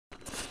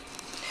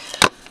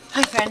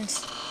Hi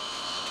friends,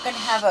 I'm going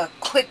to have a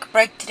quick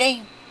break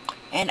today,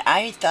 and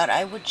I thought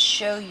I would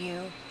show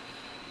you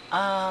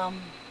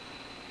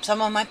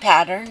some of my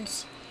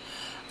patterns.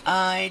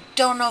 I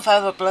don't know if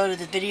I've uploaded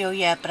the video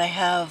yet, but I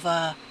have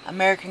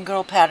American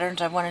Girl patterns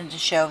I wanted to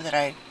show that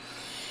I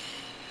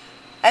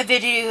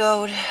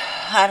videoed,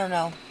 I don't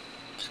know,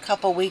 a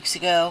couple weeks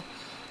ago.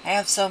 I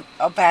have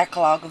a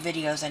backlog of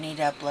videos I need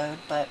to upload,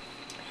 but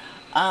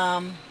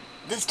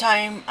this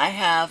time I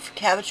have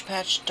Cabbage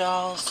Patch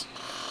Dolls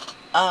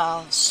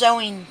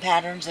sewing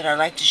patterns that I'd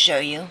like to show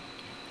you.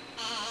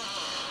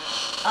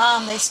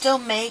 They still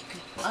make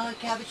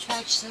Cabbage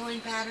Patch sewing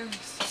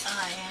patterns.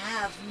 I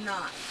have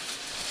not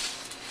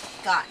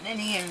gotten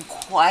any in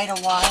quite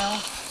a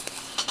while.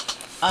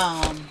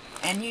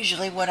 And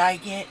usually what I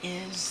get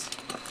is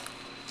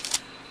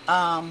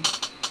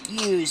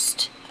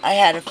used. I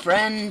had a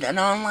friend, an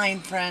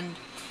online friend,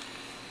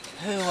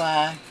 who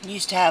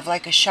used to have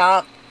like a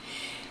shop,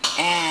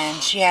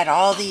 and she had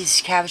all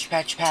these Cabbage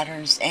Patch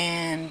patterns,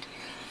 and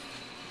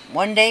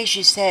one day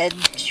she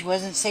said she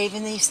wasn't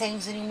saving these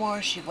things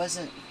anymore. She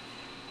wasn't,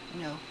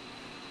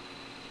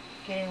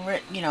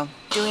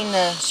 doing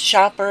the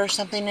shopper or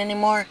something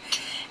anymore.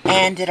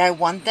 And did I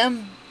want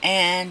them?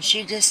 And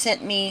she just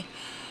sent me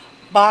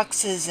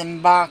boxes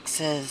and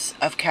boxes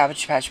of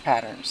Cabbage Patch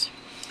patterns.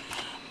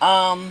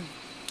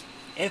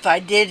 If I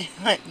did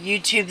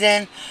YouTube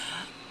then,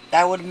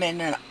 that would have been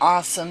an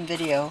awesome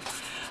video.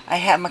 I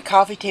had my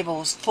coffee table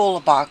was full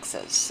of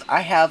boxes.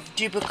 I have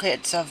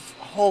duplicates of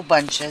whole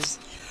bunches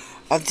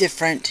of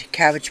different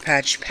Cabbage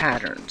Patch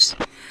patterns.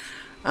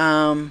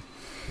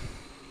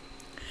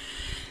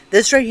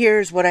 This right here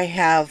is what I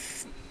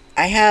have.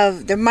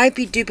 There might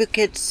be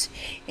duplicates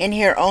in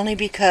here only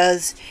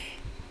because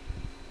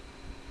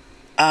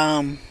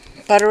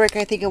Butterick,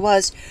 I think it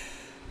was,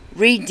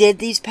 redid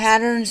these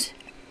patterns.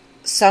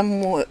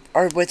 Some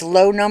are with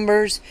low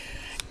numbers,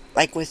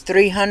 like with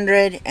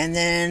 300, and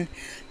then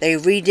they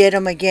redid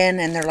them again,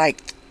 and they're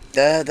like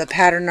the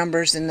pattern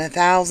numbers in the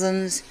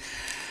thousands.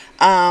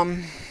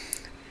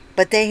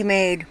 But they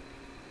made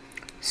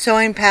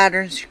sewing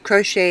patterns,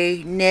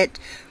 crochet, knit,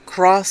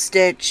 cross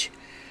stitch,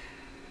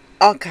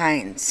 all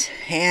kinds,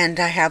 and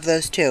I have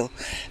those too.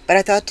 But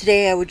I thought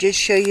today I would just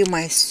show you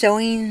my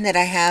sewing that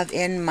I have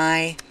in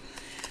my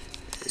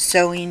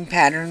sewing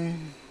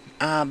pattern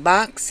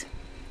box,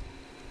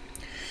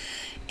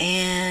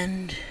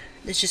 and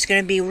it's just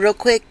going to be real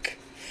quick,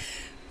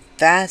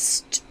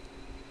 fast,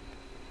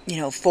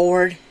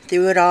 forward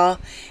through it all,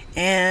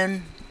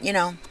 and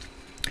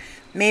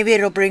maybe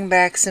it'll bring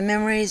back some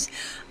memories.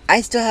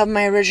 I still have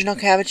my original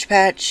Cabbage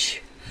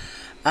Patch,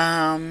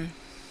 and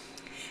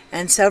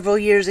several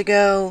years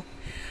ago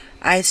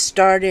I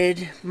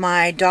started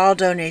my doll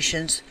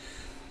donations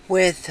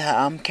with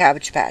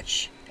Cabbage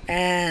Patch,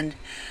 and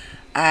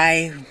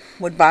I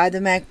would buy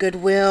them at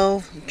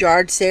Goodwill,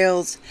 yard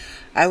sales.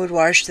 I would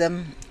wash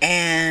them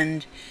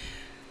and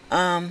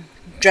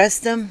dress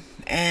them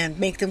and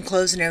make them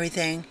clothes and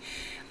everything.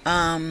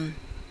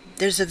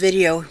 There's a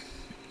video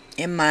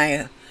in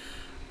my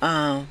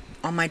on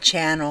my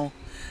channel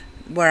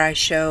where I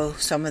show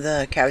some of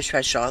the Cabbage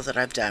Patch dolls that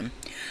I've done.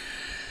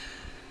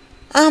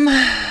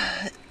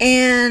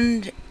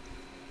 And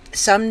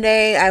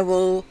someday I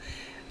will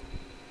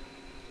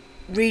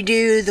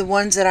redo the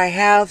ones that I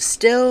have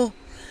still.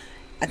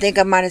 I think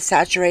I might have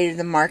saturated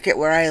the market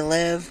where I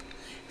live,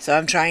 so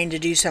I'm trying to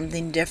do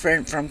something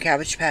different from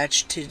Cabbage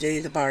Patch to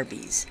do the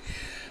Barbies.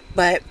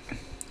 But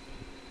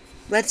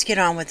let's get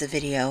on with the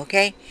video,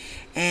 okay?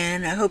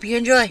 And I hope you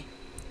enjoy.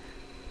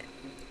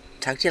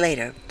 Talk to you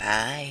later.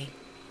 Bye.